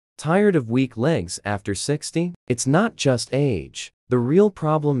Tired of weak legs after 60? It's not just age. The real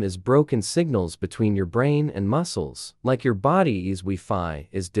problem is broken signals between your brain and muscles, like your body's Wi-Fi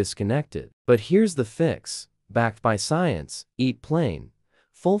is disconnected. But here's the fix. Backed by science, eat plain,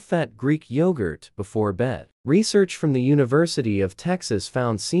 full-fat Greek yogurt before bed. Research from the University of Texas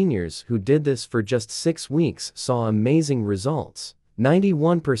found seniors who did this for just 6 weeks saw amazing results.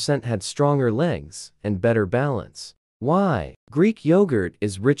 91% had stronger legs and better balance. Why? Greek yogurt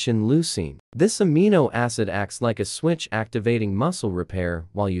is rich in leucine. This amino acid acts like a switch activating muscle repair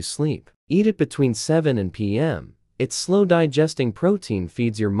while you sleep. Eat it between 7 and p.m. Its slow-digesting protein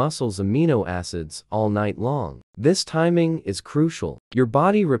feeds your muscles amino acids all night long. This timing is crucial. Your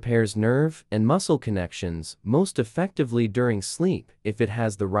body repairs nerve and muscle connections most effectively during sleep if it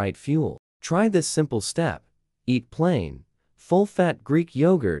has the right fuel. Try this simple step. Eat plain, full-fat Greek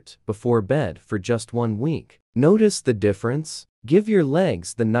yogurt before bed for just 1 week. Notice the difference? Give your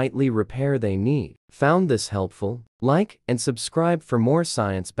legs the nightly repair they need. Found this helpful? Like and subscribe for more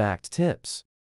science-backed tips.